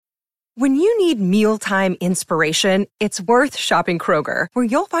When you need mealtime inspiration, it's worth shopping Kroger, where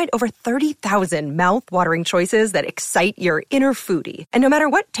you'll find over 30,000 mouth-watering choices that excite your inner foodie. And no matter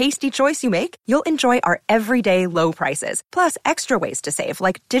what tasty choice you make, you'll enjoy our everyday low prices, plus extra ways to save,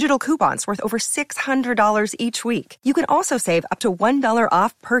 like digital coupons worth over $600 each week. You can also save up to $1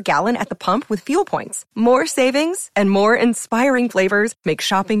 off per gallon at the pump with fuel points. More savings and more inspiring flavors make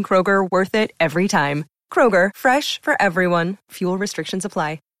shopping Kroger worth it every time. Kroger, fresh for everyone. Fuel restrictions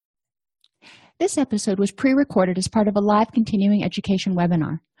apply. This episode was pre-recorded as part of a live continuing education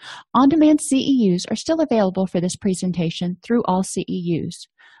webinar. On-demand CEUs are still available for this presentation through All CEUs.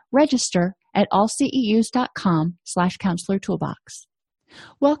 Register at allceus.com/counselor toolbox.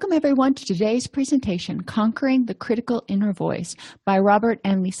 Welcome everyone to today's presentation, Conquering the Critical Inner Voice by Robert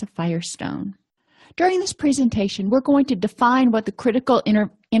and Lisa Firestone. During this presentation, we're going to define what the critical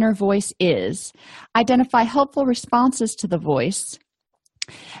inner voice is, identify helpful responses to the voice,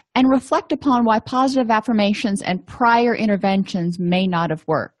 and reflect upon why positive affirmations and prior interventions may not have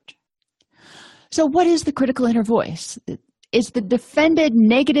worked. So what is the critical inner voice? It's the defended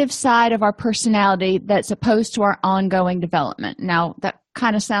negative side of our personality that's opposed to our ongoing development. Now, that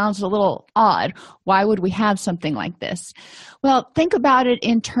kind of sounds a little odd. Why would we have something like this? Well, think about it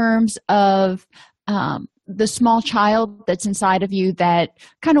in terms of the small child that's inside of you that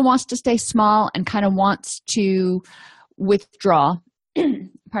kind of wants to stay small and kind of wants to withdraw.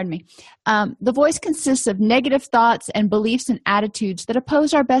 Pardon me. The voice consists of negative thoughts and beliefs and attitudes that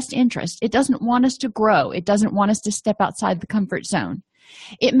oppose our best interest. It doesn't want us to grow. It doesn't want us to step outside the comfort zone.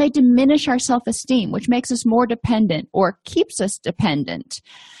 It may diminish our self-esteem, which makes us more dependent or keeps us dependent.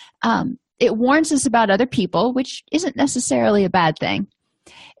 It warns us about other people, which isn't necessarily a bad thing.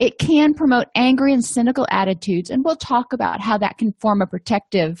 It can promote angry and cynical attitudes, and we'll talk about how that can form a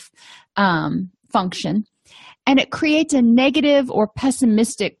protective function. And it creates a negative or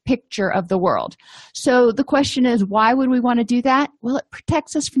pessimistic picture of the world. So the question is, why would we want to do that? Well, it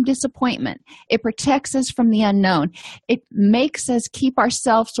protects us from disappointment. It protects us from the unknown. It makes us keep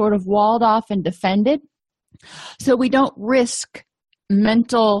ourselves sort of walled off and defended so we don't risk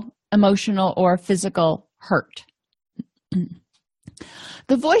mental, emotional, or physical hurt.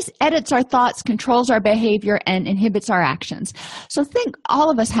 The voice edits our thoughts, controls our behavior, and inhibits our actions. So think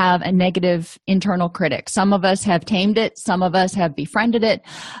all of us have a negative internal critic. Some of us have tamed it. Some of us have befriended it.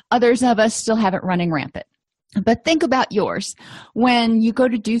 Others of us still have it running rampant. But think about yours. When you go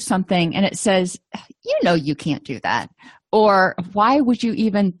to do something and it says, you know you can't do that. Or why would you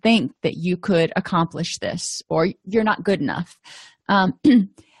even think that you could accomplish this? Or you're not good enough.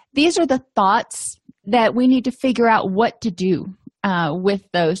 These are the thoughts that we need to figure out what to do with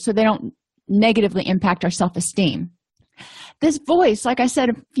those so they don't negatively impact our self-esteem. This voice, like I said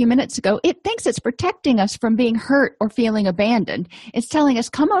a few minutes ago, it thinks it's protecting us from being hurt or feeling abandoned. It's telling us,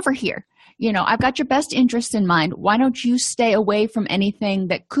 come over here. You know, I've got your best interest in mind. Why don't you stay away from anything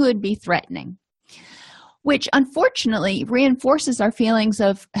that could be threatening? Which unfortunately reinforces our feelings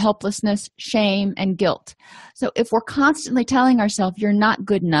of helplessness, shame, and guilt. So if we're constantly telling ourselves, you're not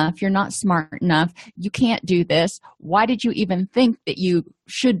good enough, you're not smart enough, you can't do this, why did you even think that you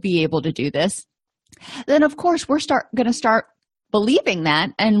should be able to do this? Then of course we're going to start believing that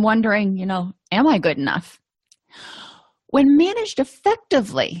and wondering, am I good enough? When managed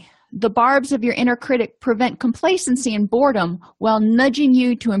effectively, the barbs of your inner critic prevent complacency and boredom while nudging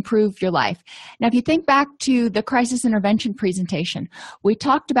you to improve your life. Now, if you think back to the crisis intervention presentation, we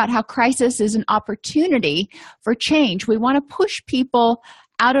talked about how crisis is an opportunity for change. We want to push people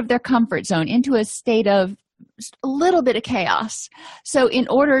out of their comfort zone into a state of a little bit of chaos. So in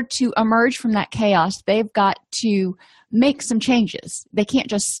order to emerge from that chaos, they've got to make some changes. They can't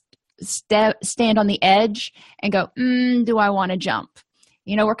just stand on the edge and go, do I want to jump?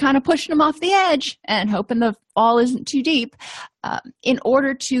 We're kind of pushing them off the edge and hoping the fall isn't too deep in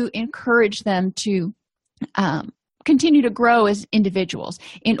order to encourage them to continue to grow as individuals,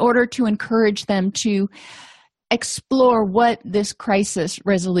 in order to encourage them to explore what this crisis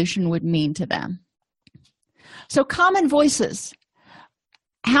resolution would mean to them. So common voices.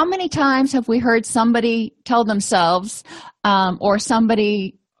 How many times have we heard somebody tell themselves how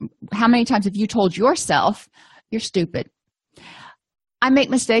many times have you told yourself, you're stupid? I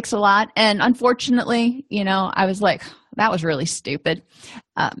make mistakes a lot, and unfortunately, I was like, that was really stupid.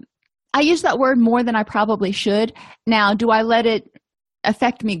 I use that word more than I probably should. Now, do I let it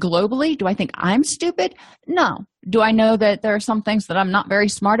affect me globally? Do I think I'm stupid? No. Do I know that there are some things that I'm not very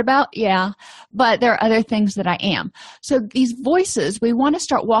smart about? Yeah, but there are other things that I am. So these voices, we want to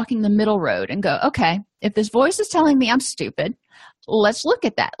start walking the middle road and go, okay, if this voice is telling me I'm stupid, let's look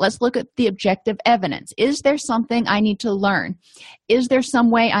at that. Let's look at the objective evidence. Is there something I need to learn? Is there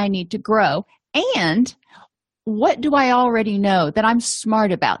some way I need to grow? And what do I already know that I'm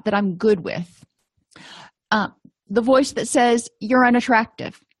smart about, that I'm good with? The voice that says, you're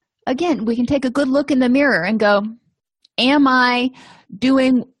unattractive. Again, we can take a good look in the mirror and go, am I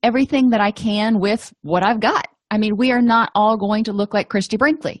doing everything that I can with what I've got? I mean, we are not all going to look like Christy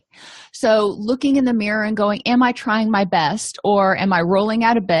Brinkley. So looking in the mirror and going, am I trying my best? Or am I rolling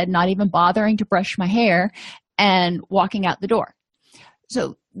out of bed, not even bothering to brush my hair and walking out the door?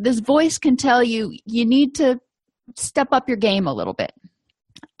 So this voice can tell you, you need to step up your game a little bit.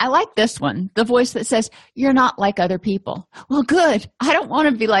 I like this one, the voice that says, you're not like other people. Well, good. I don't want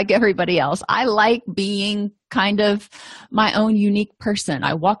to be like everybody else. I like being kind of my own unique person.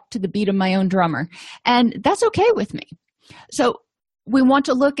 I walk to the beat of my own drummer, and that's okay with me. So we want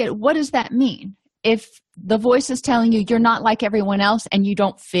to look at, what does that mean? If the voice is telling you you're not like everyone else and you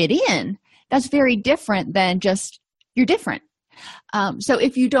don't fit in, that's very different than just you're different. So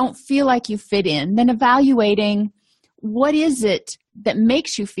if you don't feel like you fit in, then evaluating, what is it that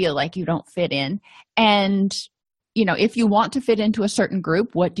makes you feel like you don't fit in? And, if you want to fit into a certain group,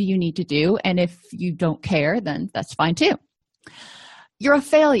 what do you need to do? And if you don't care, then that's fine too. You're a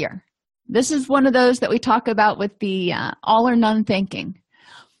failure. This is one of those that we talk about with the all or none thinking.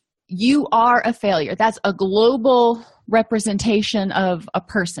 You are a failure. That's a global representation of a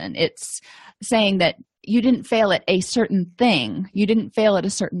person. It's saying that you didn't fail at a certain thing. You didn't fail at a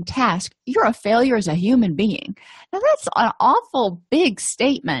certain task. You're a failure as a human being. Now, that's an awful big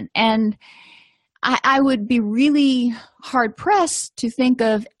statement. And I would be really hard-pressed to think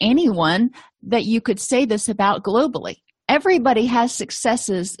of anyone that you could say this about globally. Everybody has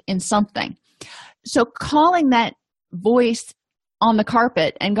successes in something. So calling that voice on the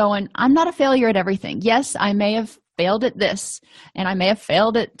carpet and going, I'm not a failure at everything. Yes, I may have failed at this, and I may have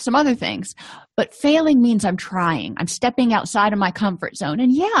failed at some other things, but failing means I'm trying. I'm stepping outside of my comfort zone.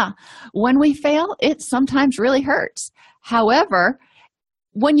 And yeah, when we fail, it sometimes really hurts. However,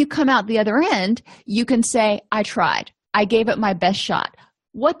 when you come out the other end, you can say, I tried. I gave it my best shot.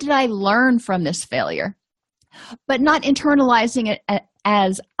 What did I learn from this failure? But not internalizing it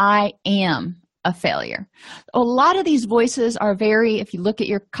as I am a failure. A lot of these voices are very, if you look at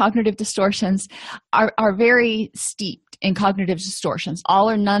your cognitive distortions, are very steeped in cognitive distortions, all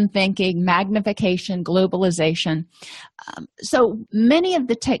or none thinking, magnification, globalization. So many of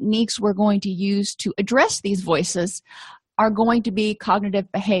the techniques we're going to use to address these voices are going to be cognitive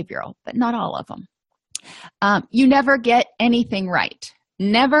behavioral, but not all of them. You never get anything right.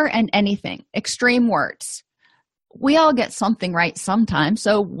 Never and anything. Extreme words. We all get something right sometimes.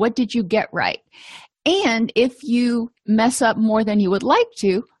 So what did you get right? And if you mess up more than you would like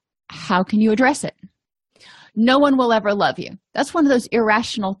to, how can you address it? No one will ever love you. That's one of those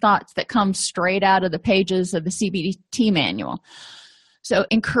irrational thoughts that comes straight out of the pages of the CBT manual. So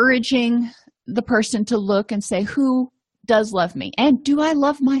encouraging the person to look and say, who does love me? And do I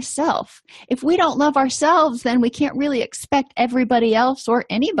love myself? If we don't love ourselves, then we can't really expect everybody else or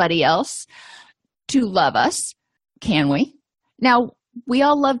anybody else to love us. Can we? Now, we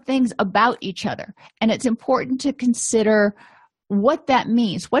all love things about each other, and it's important to consider what that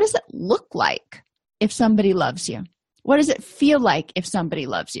means. What does it look like if somebody loves you? What does it feel like if somebody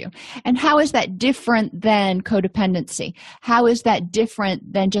loves you? And how is that different than codependency? How is that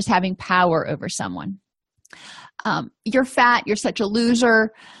different than just having power over someone? You're fat, you're such a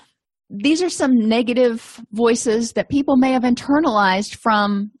loser. These are some negative voices that people may have internalized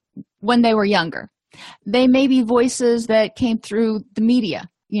from when they were younger. They may be voices that came through the media.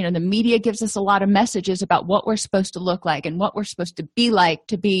 The media gives us a lot of messages about what we're supposed to look like and what we're supposed to be like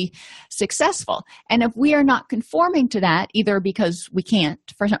to be successful. And if we are not conforming to that, either because we can't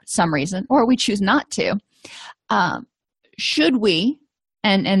for some reason or we choose not to, should we,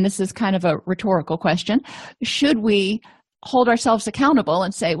 and this is kind of a rhetorical question, should we hold ourselves accountable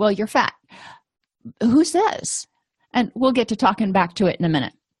and say, well, you're fat? Who says? And we'll get to talking back to it in a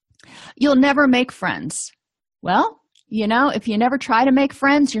minute. You'll never make friends. Well, if you never try to make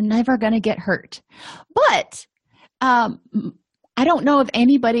friends, you're never going to get hurt. But I don't know of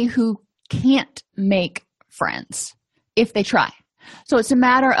anybody who can't make friends if they try. So it's a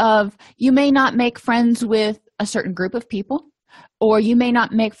matter of, you may not make friends with a certain group of people, or you may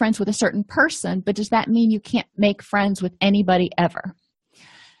not make friends with a certain person, but does that mean you can't make friends with anybody ever?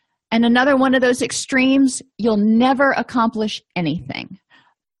 And another one of those extremes, you'll never accomplish anything.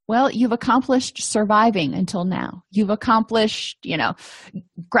 Well, you've accomplished surviving until now. You've accomplished,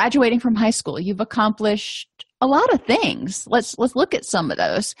 graduating from high school. You've accomplished a lot of things. Let's look at some of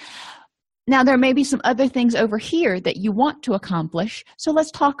those. Now, there may be some other things over here that you want to accomplish, so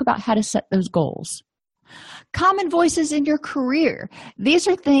let's talk about how to set those goals. Common voices in your career. These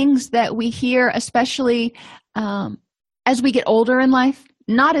are things that we hear, especially as we get older in life.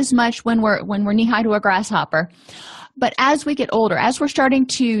 Not as much when we're knee-high to a grasshopper, but as we get older, as we're starting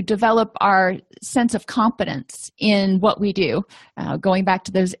to develop our sense of competence in what we do, going back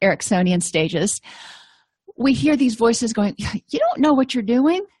to those Ericksonian stages, we hear these voices going, "You don't know what you're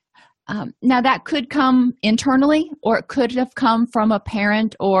doing." Now, that could come internally, or it could have come from a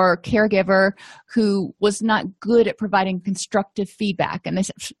parent or caregiver who was not good at providing constructive feedback. And they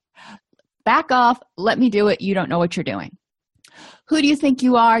said, "Back off, let me do it. You don't know what you're doing. Who do you think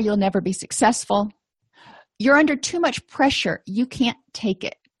you are? You'll never be successful. You're under too much pressure. You can't take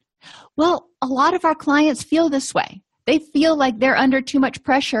it." Well, a lot of our clients feel this way. They feel like they're under too much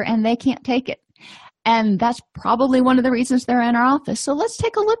pressure and they can't take it. And that's probably one of the reasons they're in our office. So let's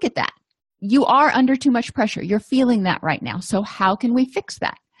take a look at that. You are under too much pressure. You're feeling that right now. So how can we fix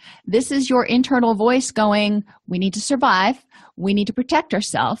that? This is your internal voice going, we need to survive. We need to protect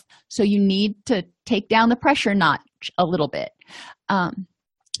ourselves. So you need to take down the pressure notch a little bit.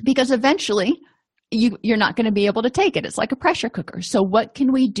 Because eventually you're not going to be able to take it. It's like a pressure cooker. So what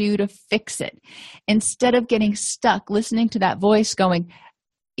can we do to fix it? Instead of getting stuck listening to that voice going,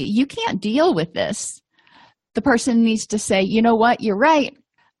 "You can't deal with this," the person needs to say, "You know what? You're right.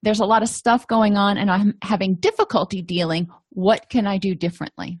 There's a lot of stuff going on and I'm having difficulty dealing. What can I do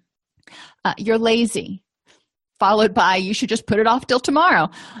differently?" You're lazy, followed by, "You should just put it off till tomorrow."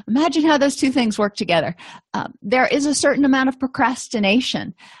 Imagine how those two things work together. There is a certain amount of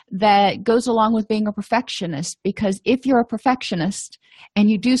procrastination that goes along with being a perfectionist, because if you're a perfectionist and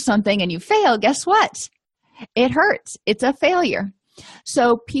you do something and you fail, guess what? It hurts. It's a failure.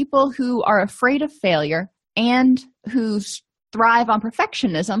 So people who are afraid of failure and who thrive on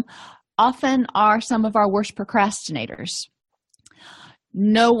perfectionism often are some of our worst procrastinators.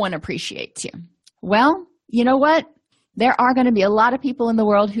 No one appreciates you. Well, you know what? There are going to be a lot of people in the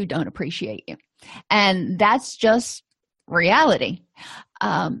world who don't appreciate you. And that's just reality.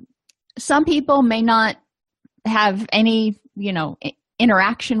 Some people may not have any,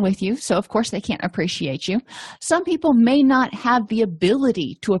 interaction with you, so of course they can't appreciate you. Some people may not have the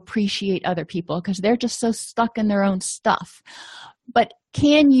ability to appreciate other people because they're just so stuck in their own stuff. But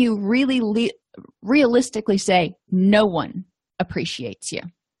can you really realistically say no one appreciates you?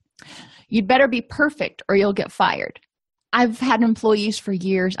 You'd better be perfect or you'll get fired. I've had employees for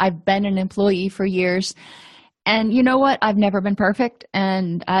years. I've been an employee for years. And you know what? I've never been perfect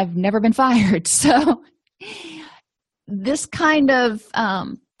and I've never been fired. So this kind of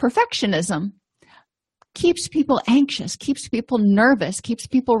perfectionism keeps people anxious, keeps people nervous, keeps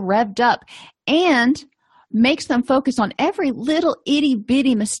people revved up, and makes them focus on every little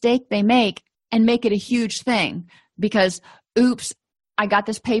itty-bitty mistake they make and make it a huge thing because, oops, I got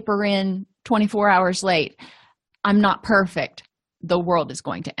this paper in 24 hours late. I'm not perfect. The world is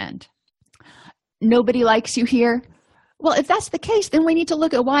going to end. Nobody likes you here. Well, if that's the case, then we need to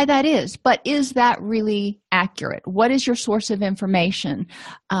look at why that is. But is that really accurate? What is your source of information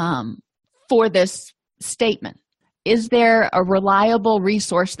for this statement? Is there a reliable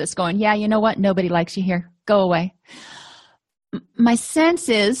resource that's going, yeah, you know what? Nobody likes you here. Go away. My sense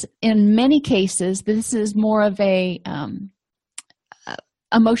is, in many cases, this is more of a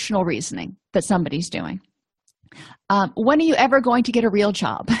emotional reasoning that somebody's doing. When are you ever going to get a real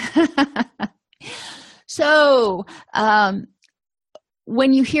job? So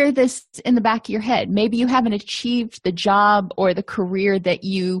when you hear this in the back of your head, maybe you haven't achieved the job or the career that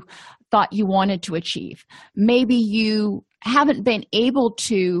you thought you wanted to achieve. Maybe you haven't been able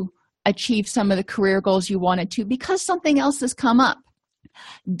to achieve some of the career goals you wanted to because something else has come up.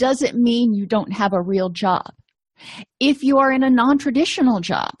 Does it mean you don't have a real job? If you are in a non-traditional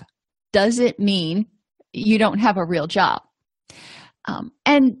job, does it mean you don't have a real job?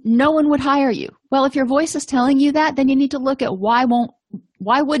 And no one would hire you. Well, if your voice is telling you that, then you need to look at why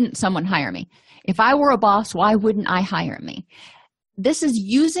wouldn't someone hire me? If I were a boss, why wouldn't I hire me? This is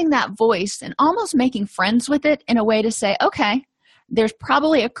using that voice and almost making friends with it in a way to say, okay, there's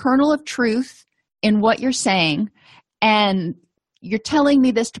probably a kernel of truth in what you're saying, and you're telling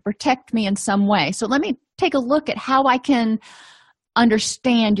me this to protect me in some way. So let me take a look at how I can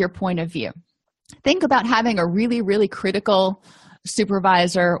understand your point of view. Think about having a really, really critical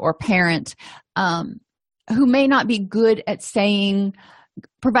supervisor or parent who may not be good at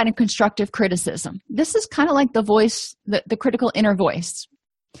providing constructive criticism. This is kind of like the voice, the critical inner voice.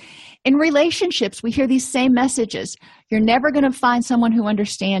 In relationships, we hear these same messages. You're never going to find someone who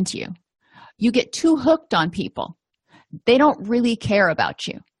understands you. You get too hooked on people. They don't really care about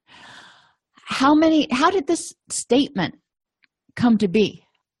you. How did this statement come to be?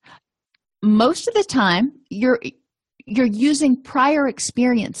 Most of the time, you're using prior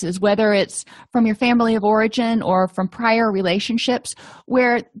experiences, whether it's from your family of origin or from prior relationships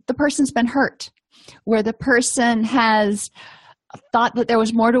where the person's been hurt, where the person has thought that there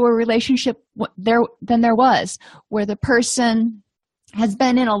was more to a relationship than there was, where the person has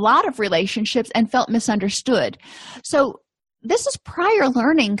been in a lot of relationships and felt misunderstood. So this is prior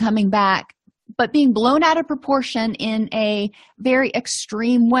learning coming back, but being blown out of proportion in a very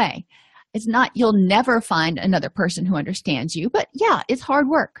extreme way. It's not you'll never find another person who understands you, but yeah, it's hard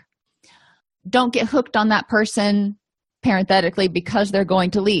work. Don't get hooked on that person, parenthetically, because they're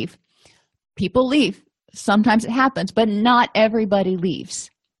going to leave. People leave. Sometimes it happens, but not everybody leaves.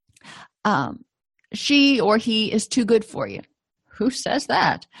 She or he is too good for you. Who says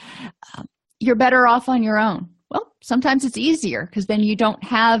that? You're better off on your own. Well, sometimes it's easier because then you don't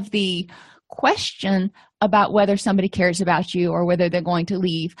have the question about whether somebody cares about you or whether they're going to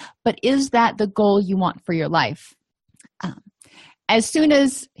leave. But is that the goal you want for your life? As soon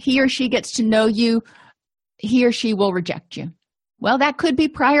as he or she gets to know you, he or she will reject you. Well, that could be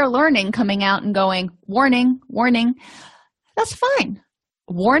prior learning coming out and going, warning, warning. That's fine.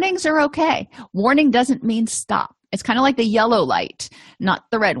 Warnings are okay. Warning doesn't mean stop. It's kind of like the yellow light, not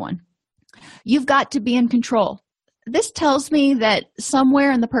the red one. You've got to be in control. This tells me that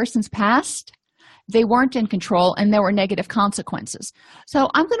somewhere in the person's past, they weren't in control and there were negative consequences. So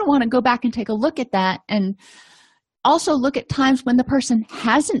I'm going to want to go back and take a look at that and also look at times when the person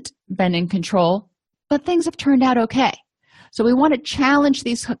hasn't been in control, but things have turned out okay. So we want to challenge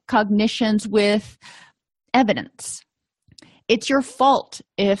these cognitions with evidence. It's your fault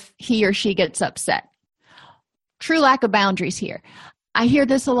if he or she gets upset. True lack of boundaries here. I hear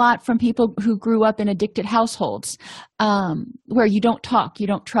this a lot from people who grew up in addicted households where you don't talk, you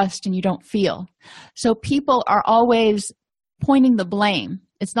don't trust, and you don't feel. So people are always pointing the blame.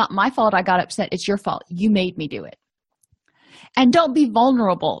 It's not my fault I got upset. It's your fault. You made me do it. And don't be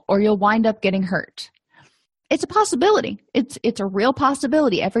vulnerable or you'll wind up getting hurt. It's a possibility. It's a real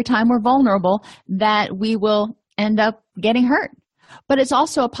possibility every time we're vulnerable that we will end up getting hurt. But it's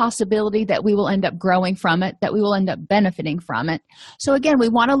also a possibility that we will end up growing from it, that we will end up benefiting from it. So again, we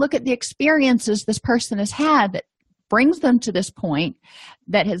want to look at the experiences this person has had that brings them to this point,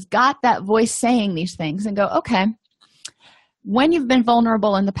 that has got that voice saying these things, and go, okay, when you've been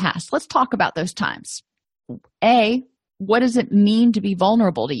vulnerable in the past, let's talk about those times. A, what does it mean to be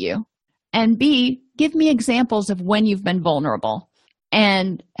vulnerable to you? And B, give me examples of when you've been vulnerable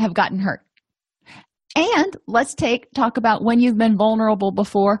and have gotten hurt. And let's talk about when you've been vulnerable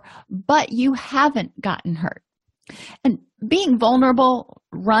before, but you haven't gotten hurt. And being vulnerable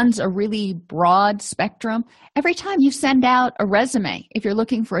runs a really broad spectrum. Every time you send out a resume, if you're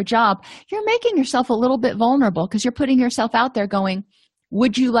looking for a job, you're making yourself a little bit vulnerable because you're putting yourself out there going,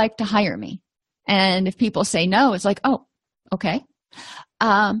 would you like to hire me? And if people say no, it's like, oh, okay.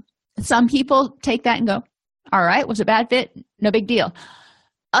 Some people take that and go, all right, was a bad fit, no big deal.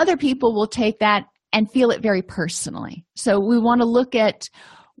 Other people will take that and feel it very personally. So we want to look at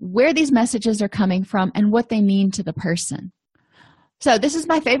where these messages are coming from and what they mean to the person. So this is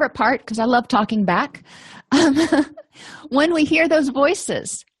my favorite part because I love talking back. When we hear those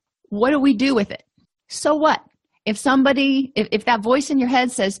voices, what do we do with it? So what? If that voice in your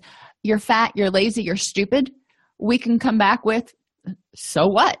head says, you're fat, you're lazy, you're stupid, we can come back with, so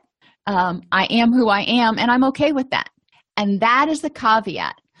what? I am who I am, and I'm okay with that. And that is the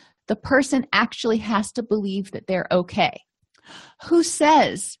caveat. The person actually has to believe that they're okay. Who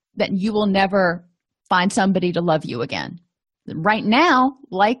says that you will never find somebody to love you again? Right now,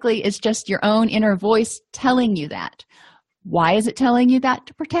 likely it's just your own inner voice telling you that. Why is it telling you that?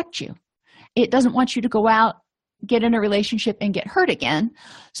 To protect you. It doesn't want you to go out, get in a relationship, and get hurt again.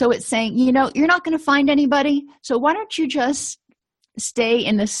 So it's saying, you're not going to find anybody, so why don't you just stay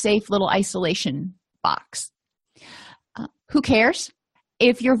in this safe little isolation box? Who cares?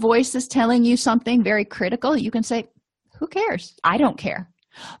 If your voice is telling you something very critical, you can say, who cares? I don't care.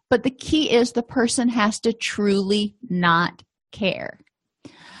 But the key is the person has to truly not care.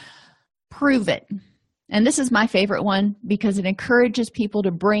 Prove it. And this is my favorite one because it encourages people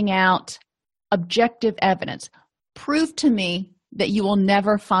to bring out objective evidence. Prove to me that you will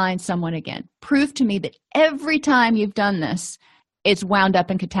never find someone again. Prove to me that every time you've done this, it's wound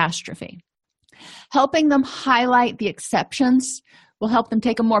up in catastrophe. Helping them highlight the exceptions will help them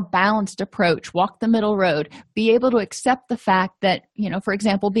take a more balanced approach, walk the middle road, be able to accept the fact that, for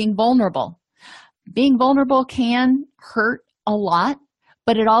example, being vulnerable. Being vulnerable can hurt a lot,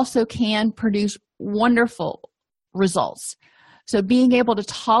 but it also can produce wonderful results. So being able to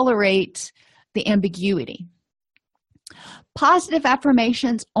tolerate the ambiguity. Positive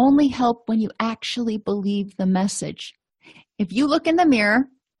affirmations only help when you actually believe the message. If you look in the mirror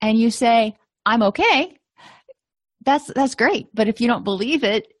and you say, I'm okay, that's great. But if you don't believe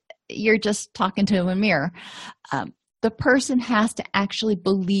it, you're just talking to a mirror. The person has to actually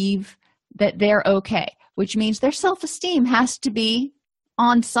believe that they're okay, which means their self-esteem has to be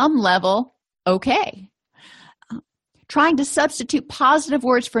on some level okay. Trying to substitute positive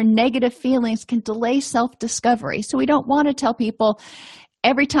words for negative feelings can delay self-discovery. So we don't want to tell people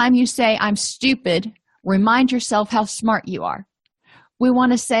every time you say, I'm stupid, remind yourself how smart you are. We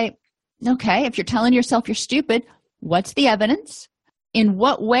want to say, okay, if you're telling yourself you're stupid, what's the evidence? In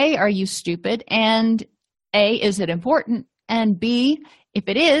what way are you stupid? And A, is it important? And B, if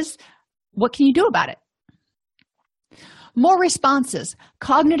it is, what can you do about it? More responses.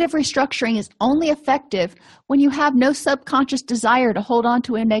 Cognitive restructuring is only effective when you have no subconscious desire to hold on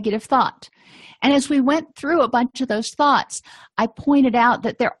to a negative thought. And as we went through a bunch of those thoughts, I pointed out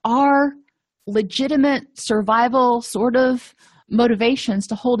that there are legitimate survival sort of motivations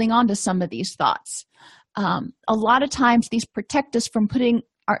to holding on to some of these thoughts. A lot of times these protect us from putting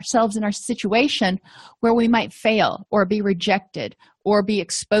ourselves in our situation where we might fail or be rejected or be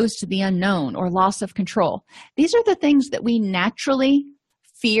exposed to the unknown or loss of control. These are the things that we naturally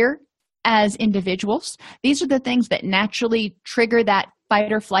fear as individuals. These are the things that naturally trigger that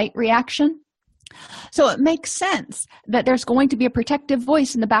fight or flight reaction. So it makes sense that there's going to be a protective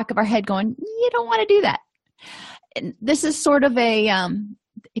voice in the back of our head going, you don't want to do that. And this is sort of a,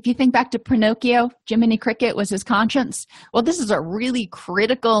 if you think back to Pinocchio, Jiminy Cricket was his conscience. Well, this is a really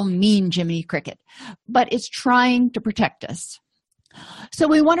critical, mean Jiminy Cricket, but it's trying to protect us. So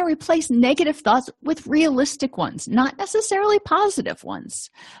we want to replace negative thoughts with realistic ones, not necessarily positive ones.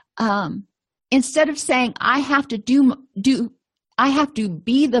 Instead of saying, I have to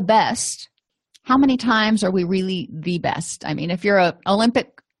be the best, how many times are we really the best? I mean, if you're an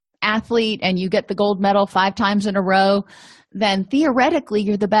Olympic athlete and you get the gold medal 5 times in a row, then theoretically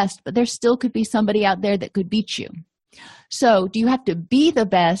you're the best, but there still could be somebody out there that could beat you. So do you have to be the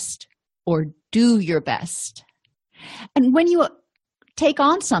best or do your best? And when you take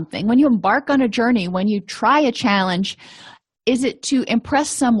on something, when you embark on a journey, when you try a challenge, is it to impress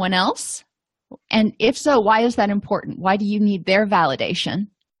someone else? And if so, why is that important? Why do you need their validation?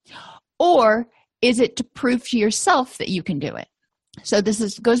 Or is it to prove to yourself that you can do it? So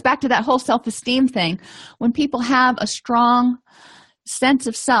this goes back to that whole self-esteem thing. When people have a strong sense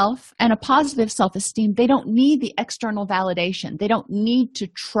of self and a positive self-esteem, they don't need the external validation. They don't need to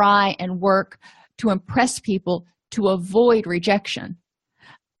try and work to impress people to avoid rejection.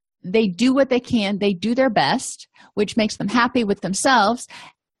 They do what they can. They do their best, which makes them happy with themselves,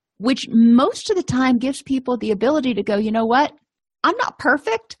 which most of the time gives people the ability to go, you know what? I'm not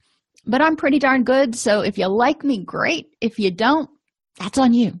perfect, but I'm pretty darn good. So if you like me, great. If you don't, that's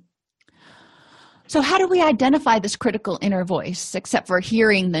on you. So how do we identify this critical inner voice, except for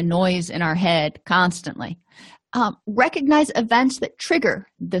hearing the noise in our head constantly? Recognize events that trigger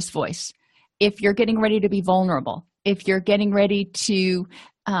this voice. If you're getting ready to be vulnerable, if you're getting ready to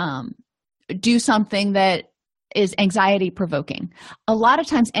do something that is anxiety provoking. A lot of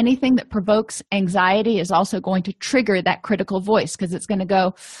times anything that provokes anxiety is also going to trigger that critical voice because it's going to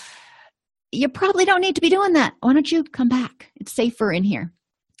go, you probably don't need to be doing that. Why don't you come back? It's safer in here.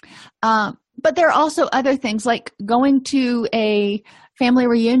 But there are also other things like going to a family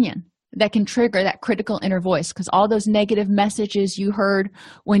reunion that can trigger that critical inner voice because all those negative messages you heard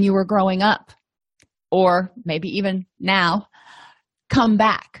when you were growing up, or maybe even now, come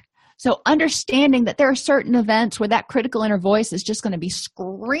back. So understanding that there are certain events where that critical inner voice is just going to be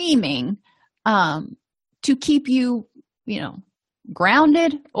screaming to keep you,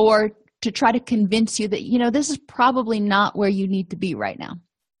 grounded, or to try to convince you that, this is probably not where you need to be right now.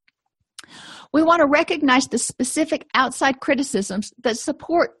 We want to recognize the specific outside criticisms that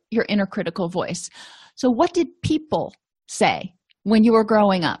support your inner critical voice. So what did people say when you were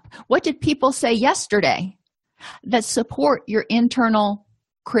growing up? What did people say yesterday that support your internal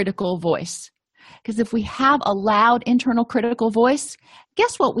critical voice? Because if we have a loud internal critical voice,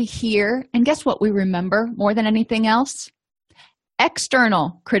 guess what we hear and guess what we remember more than anything else?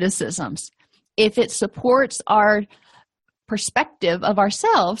 External criticisms. If it supports our perspective of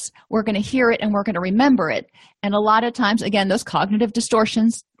ourselves, we're going to hear it and we're going to remember it. And a lot of times, again, those cognitive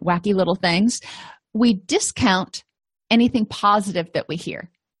distortions, wacky little things, we discount anything positive that we hear.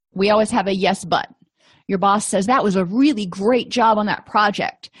 We always have a yes, but. Your boss says, that was a really great job on that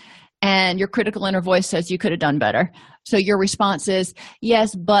project. And your critical inner voice says, you could have done better. So your response is,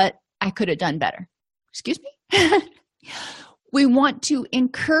 yes, but I could have done better. Excuse me? We want to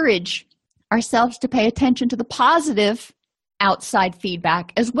encourage ourselves to pay attention to the positive outside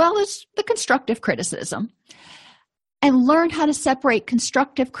feedback as well as the constructive criticism, and learn how to separate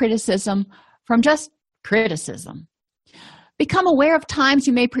constructive criticism from just criticism. Become aware of times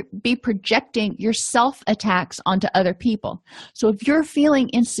you may be projecting your self-attacks onto other people. So if you're feeling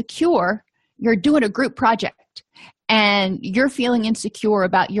insecure, you're doing a group project, and you're feeling insecure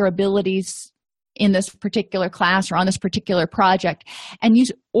about your abilities in this particular class or on this particular project, and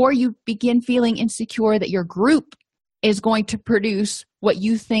you begin feeling insecure that your group is going to produce what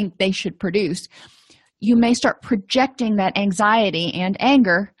you think they should produce, you may start projecting that anxiety and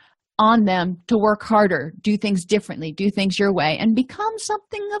anger on them to work harder, do things differently, do things your way, and become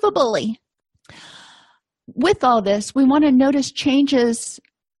something of a bully. With all this, we want to notice changes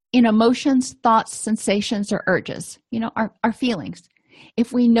in emotions, thoughts, sensations, or urges, our feelings.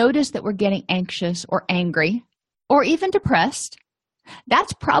 If we notice that we're getting anxious or angry or even depressed,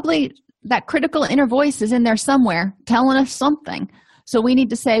 that's probably that critical inner voice is in there somewhere telling us something. So we need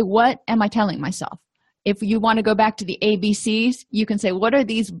to say, what am I telling myself? If you want to go back to the ABCs, you can say, what are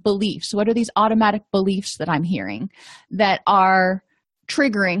these beliefs? What are these automatic beliefs that I'm hearing that are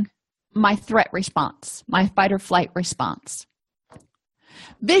triggering my threat response, my fight or flight response?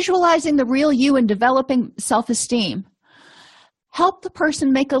 Visualizing the real you and developing self-esteem. Help the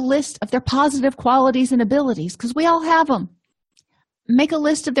person make a list of their positive qualities and abilities, because we all have them. Make a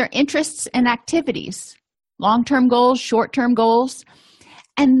list of their interests and activities, long-term goals, short-term goals,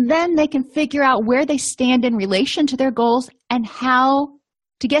 and then they can figure out where they stand in relation to their goals and how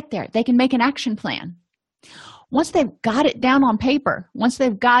to get there. They can make an action plan. Once they've got it down on paper, once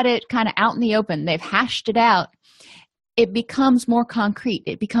they've got it kind of out in the open, they've hashed it out, it becomes more concrete.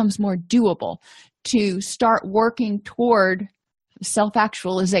 It becomes more doable to start working toward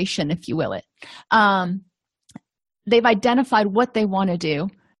self-actualization, if you will. They've identified what they want to do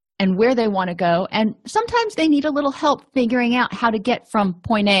and where they want to go, and sometimes they need a little help figuring out how to get from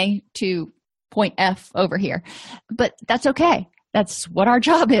point A to point F over here, but that's okay. That's what our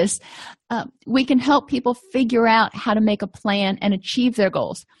job is. We can help people figure out how to make a plan and achieve their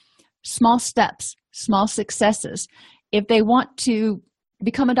goals. Small steps, small successes. If they want to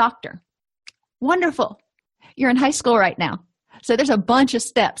become a doctor, wonderful. You're in high school right now. So there's a bunch of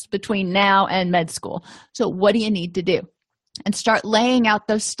steps between now and med school. So what do you need to do? And start laying out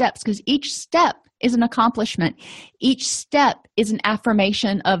those steps, because each step is an accomplishment. Each step is an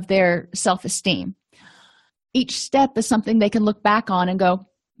affirmation of their self-esteem. Each step is something they can look back on and go,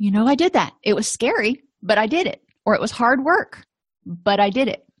 I did that. It was scary, but I did it. Or it was hard work, but I did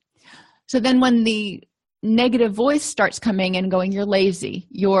it. So then when the negative voice starts coming and going, you're lazy,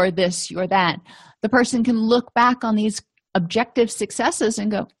 you're this, you're that, the person can look back on these objective successes and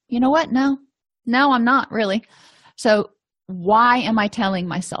go, you know what? No, I'm not really. So why am I telling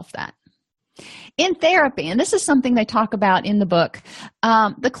myself that? In therapy, and this is something they talk about in the book,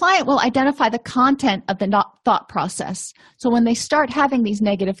 the client will identify the content of the thought process. So when they start having these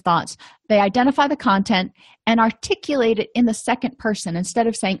negative thoughts, they identify the content and articulate it in the second person. Instead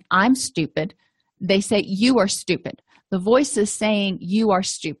of saying, I'm stupid, they say, you are stupid. The voice is saying, you are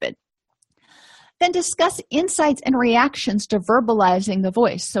stupid. Then discuss insights and reactions to verbalizing the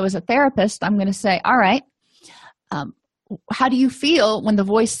voice. So as a therapist, I'm going to say, all right, how do you feel when the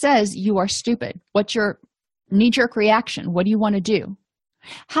voice says you are stupid? What's your knee-jerk reaction? What do you want to do?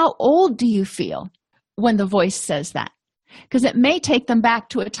 How old do you feel when the voice says that? Because it may take them back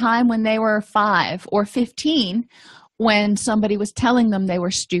to a time when they were 5 or 15 when somebody was telling them they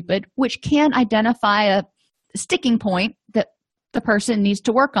were stupid, which can identify a sticking point that the person needs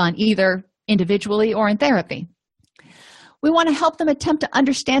to work on, either individually or in therapy. We want to help them attempt to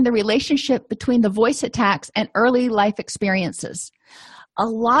understand the relationship between the voice attacks and early life experiences. A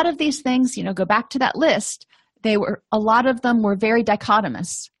lot of these things, go back to that list, a lot of them were very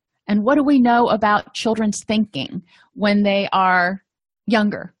dichotomous. And what do we know about children's thinking when they are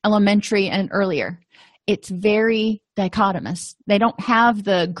younger, elementary and earlier? It's very dichotomous. They don't have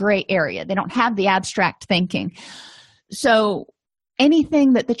the gray area. They don't have the abstract thinking. So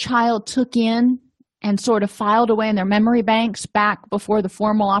anything that the child took in and sort of filed away in their memory banks back before the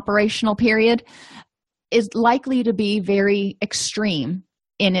formal operational period is likely to be very extreme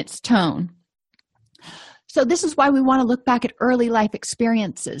in its tone. So this is why we want to look back at early life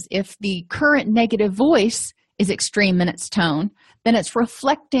experiences. If the current negative voice is extreme in its tone, then it's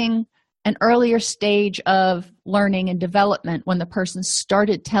reflecting an earlier stage of learning and development when the person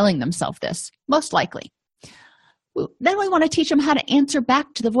started telling themselves this, most likely. Then we want to teach them how to answer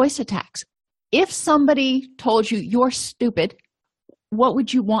back to the voice attacks. If somebody told you you're stupid, what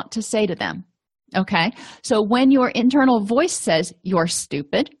would you want to say to them? Okay, so when your internal voice says you're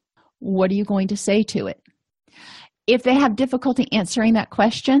stupid, what are you going to say to it? If they have difficulty answering that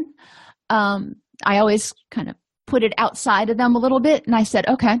question, I always kind of put it outside of them a little bit, and I said,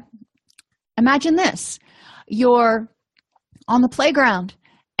 okay, imagine this. You're on the playground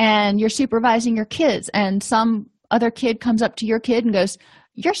and you're supervising your kids, and some other kid comes up to your kid and goes,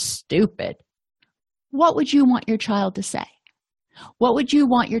 "You're stupid." What would you want your child to say? What would you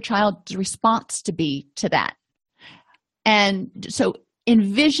want your child's response to be to that? And so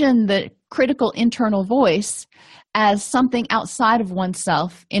envision the critical internal voice as something outside of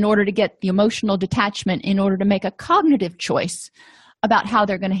oneself in order to get the emotional detachment, in order to make a cognitive choice about how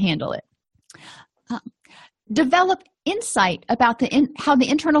they're going to handle it. Develop insight about how the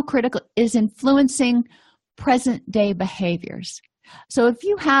internal critic is influencing present-day behaviors. So if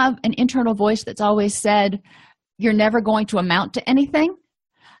you have an internal voice that's always said, you're never going to amount to anything,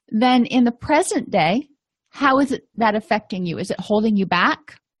 then in the present day, how is that affecting you? Is it holding you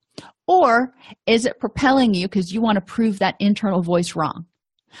back? Or is it propelling you because you want to prove that internal voice wrong?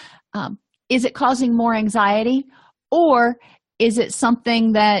 Is it causing more anxiety? Or is it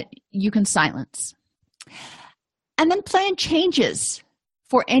something that you can silence? And then plan changes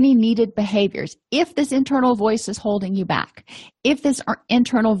for any needed behaviors. If this internal voice is holding you back, if this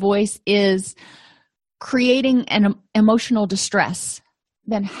internal voice is creating an emotional distress,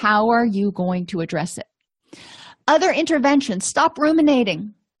 then how are you going to address it? Other interventions: stop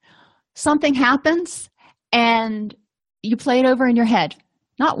ruminating. Something happens and you play it over in your head.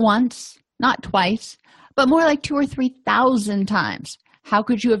 Not once, not twice, but more like 2,000 or 3,000 times. How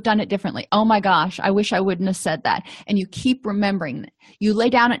could you have done it differently? Oh my gosh, I wish I wouldn't have said that. And you keep remembering it. You lay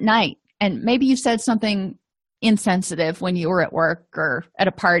down at night and maybe you said something insensitive when you were at work or at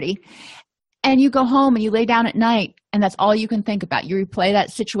a party. And you go home and you lay down at night and that's all you can think about. You replay that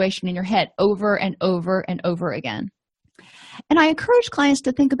situation in your head over and over and over again. And I encourage clients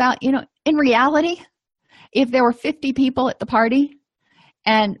to think about, in reality, if there were 50 people at the party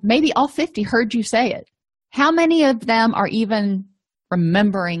and maybe all 50 heard you say it, how many of them are even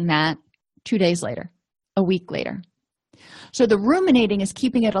remembering that 2 days later, a week later? So the ruminating is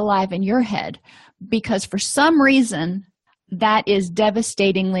keeping it alive in your head because for some reason that is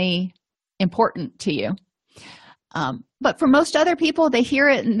devastatingly important to you. But for most other people, they hear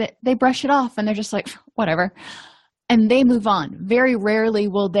it and they brush it off and they're just like, whatever. And they move on. Very rarely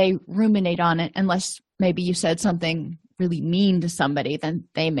will they ruminate on it unless maybe you said something really mean to somebody, then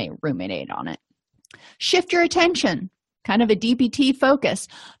they may ruminate on it. Shift your attention, kind of a DBT focus.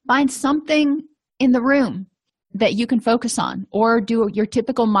 Find something in the room that you can focus on, or do your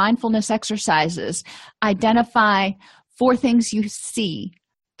typical mindfulness exercises. Identify 4 things you see,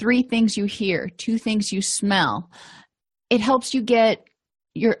 3 things you hear, 2 things you smell. It helps you get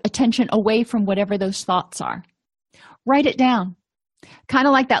your attention away from whatever those thoughts are. Write it down. Kind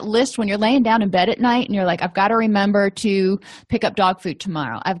of like that list when you're laying down in bed at night and you're like, I've got to remember to pick up dog food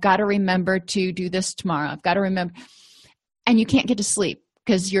tomorrow. I've got to remember to do this tomorrow. I've got to remember. And you can't get to sleep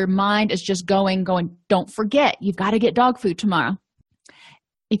because your mind is just going, don't forget, you've got to get dog food tomorrow.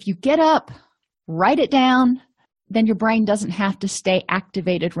 If you get up, write it down, then your brain doesn't have to stay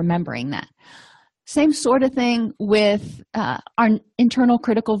activated remembering that. Same sort of thing with our internal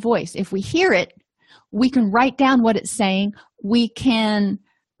critical voice. If we hear it, we can write down what it's saying. We can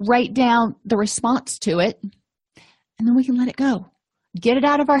write down the response to it, and then we can let it go. Get it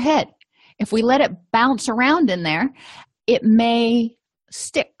out of our head. If we let it bounce around in there, it may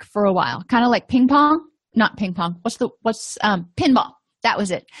stick for a while. Kind of like ping pong. Not ping pong. Pinball. That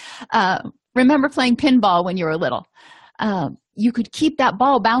was it. Remember playing pinball when you were little. You could keep that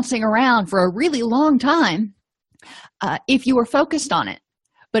ball bouncing around for a really long time if you were focused on it.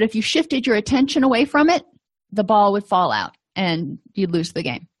 But if you shifted your attention away from it, the ball would fall out and you'd lose the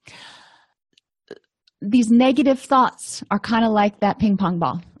game. These negative thoughts are kind of like that ping pong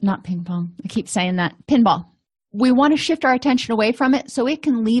ball. Not ping pong. I keep saying that. Pinball. We want to shift our attention away from it so it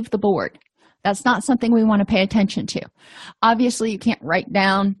can leave the board. That's not something we want to pay attention to. Obviously, you can't write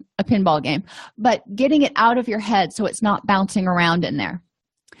down a pinball game, but getting it out of your head so it's not bouncing around in there.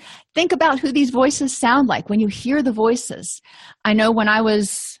 Think about who these voices sound like when you hear the voices. I know when I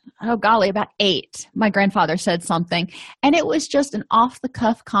was, about 8, my grandfather said something, and it was just an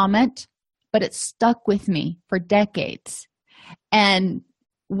off-the-cuff comment, but it stuck with me for decades. And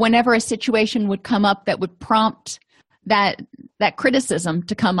whenever a situation would come up that would prompt that criticism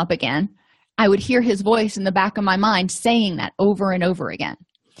to come up again, I would hear his voice in the back of my mind saying that over and over again.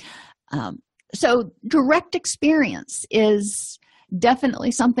 So direct experience is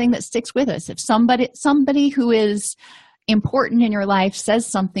definitely something that sticks with us. If somebody who is important in your life says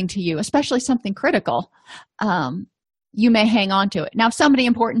something to you, especially something critical, you may hang on to it. Now, if somebody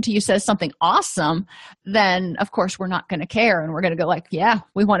important to you says something awesome, then of course we're not going to care, and we're going to go like, yeah,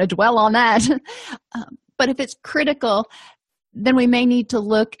 we want to dwell on that. But if it's critical, then we may need to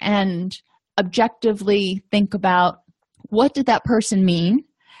look and objectively think about, what did that person mean?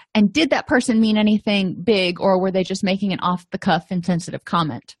 And did that person mean anything big, or were they just making an off-the-cuff insensitive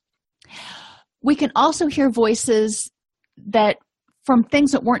comment? We can also hear voices that from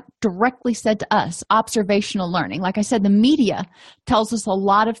things that weren't directly said to us, observational learning. Like I said, the media tells us a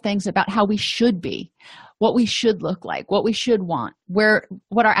lot of things about how we should be, what we should look like, what we should want, what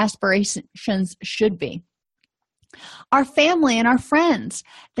our aspirations should be. Our family and our friends,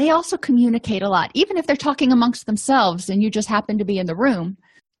 they also communicate a lot. Even if they're talking amongst themselves and you just happen to be in the room,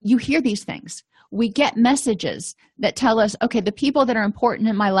 you hear these things. We get messages that tell us, okay, the people that are important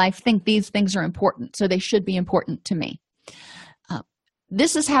in my life think these things are important, so they should be important to me.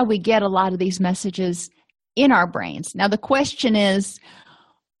 This is how we get a lot of these messages in our brains. Now, the question is,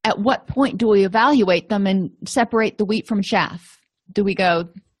 at what point do we evaluate them and separate the wheat from chaff? Do we go,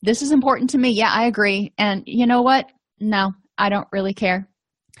 this is important to me? Yeah, I agree. And you know what? No, I don't really care.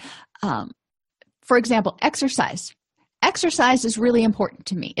 For example, exercise. Exercise is really important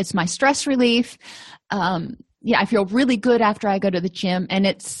to me. It's my stress relief. I feel really good after I go to the gym, and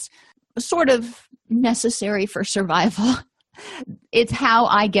it's sort of necessary for survival. It's how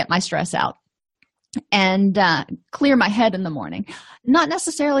I get my stress out and clear my head in the morning. Not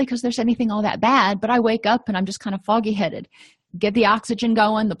necessarily because there's anything all that bad, but I wake up and I'm just kind of foggy-headed. Get the oxygen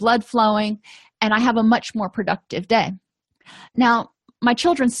going, the blood flowing, and I have a much more productive day. Now, my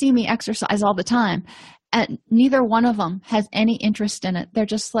children see me exercise all the time, and neither one of them has any interest in it. They're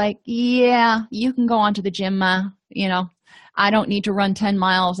just like, yeah, you can go on to the gym, Ma. I don't need to run 10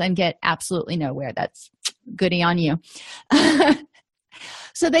 miles and get absolutely nowhere. That's goody on you.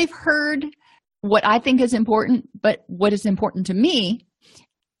 So they've heard what I think is important, but what is important to me,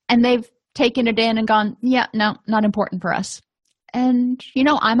 and they've taken it in and gone, yeah, no, not important for us. And,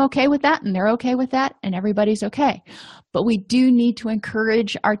 I'm okay with that, and they're okay with that, and everybody's okay. But we do need to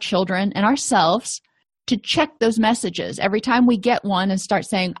encourage our children and ourselves to check those messages. Every time we get one and start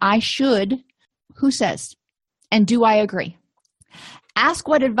saying, I should, who says? And do I agree? Ask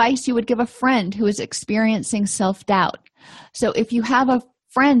what advice you would give a friend who is experiencing self-doubt. So if you have a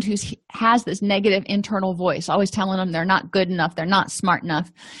friend who has this negative internal voice, always telling them they're not good enough, they're not smart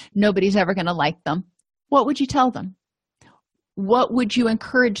enough, nobody's ever going to like them, what would you tell them? What would you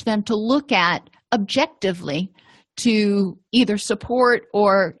encourage them to look at objectively to either support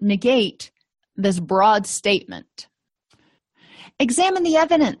or negate this broad statement? Examine the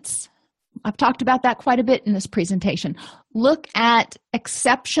evidence. I've talked about that quite a bit in this presentation. Look at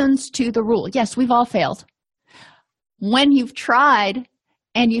exceptions to the rule. Yes, we've all failed. When you've tried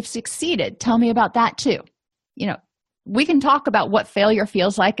and you've succeeded, tell me about that too. We can talk about what failure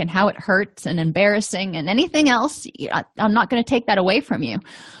feels like and how it hurts and embarrassing and anything else. I'm not going to take that away from you.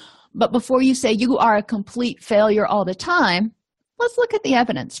 But before you say you are a complete failure all the time, let's look at the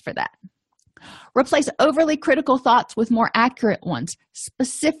evidence for that. Replace overly critical thoughts with more accurate ones,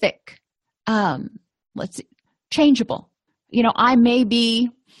 specific, changeable. I may be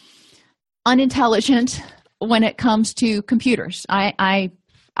unintelligent when it comes to computers. I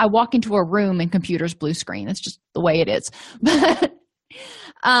walk into a room and computers blue screen. It's just the way it is. But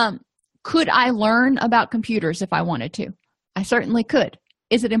could I learn about computers if I wanted to? I certainly could.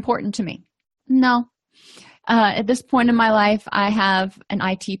 Is it important to me? No. At this point in my life, I have an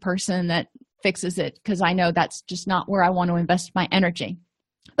IT person that fixes it because I know that's just not where I want to invest my energy.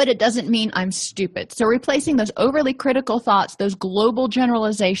 But it doesn't mean I'm stupid. So replacing those overly critical thoughts, those global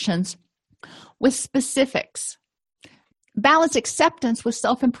generalizations, with specifics. Balance acceptance with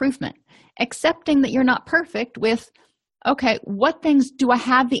self-improvement. Accepting that you're not perfect with, okay, what things do I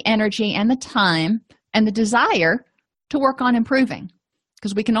have the energy and the time and the desire to work on improving?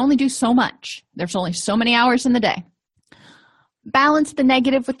 Because we can only do so much. There's only so many hours in the day. Balance the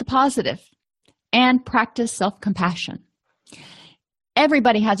negative with the positive and practice self-compassion.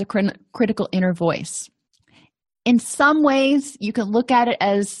 Everybody has a critical inner voice. In some ways, you can look at it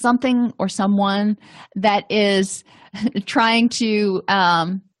as something or someone that is trying to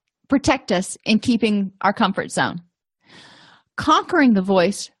protect us in keeping our comfort zone. Conquering the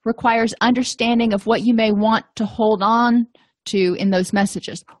voice requires understanding of what you may want to hold on to in those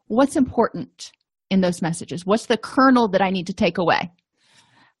messages. What's important in those messages? What's the kernel that I need to take away?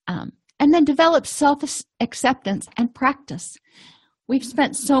 And then develop self-acceptance and practice. We've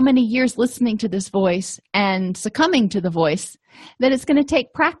spent so many years listening to this voice and succumbing to the voice that it's going to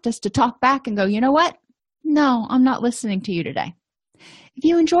take practice to talk back and go, you know what? No, I'm not listening to you today. If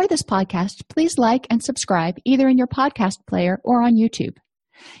you enjoy this podcast, please like and subscribe either in your podcast player or on YouTube.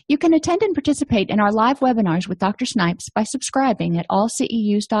 You can attend and participate in our live webinars with Dr. Snipes by subscribing at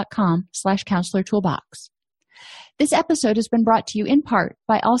allceus.com/counselor toolbox. This episode has been brought to you in part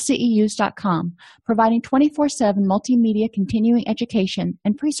by allceus.com, providing 24/7 multimedia continuing education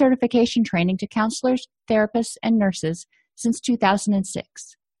and pre-certification training to counselors, therapists, and nurses since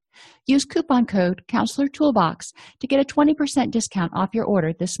 2006. Use coupon code Counselor Toolbox to get a 20% discount off your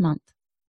order this month.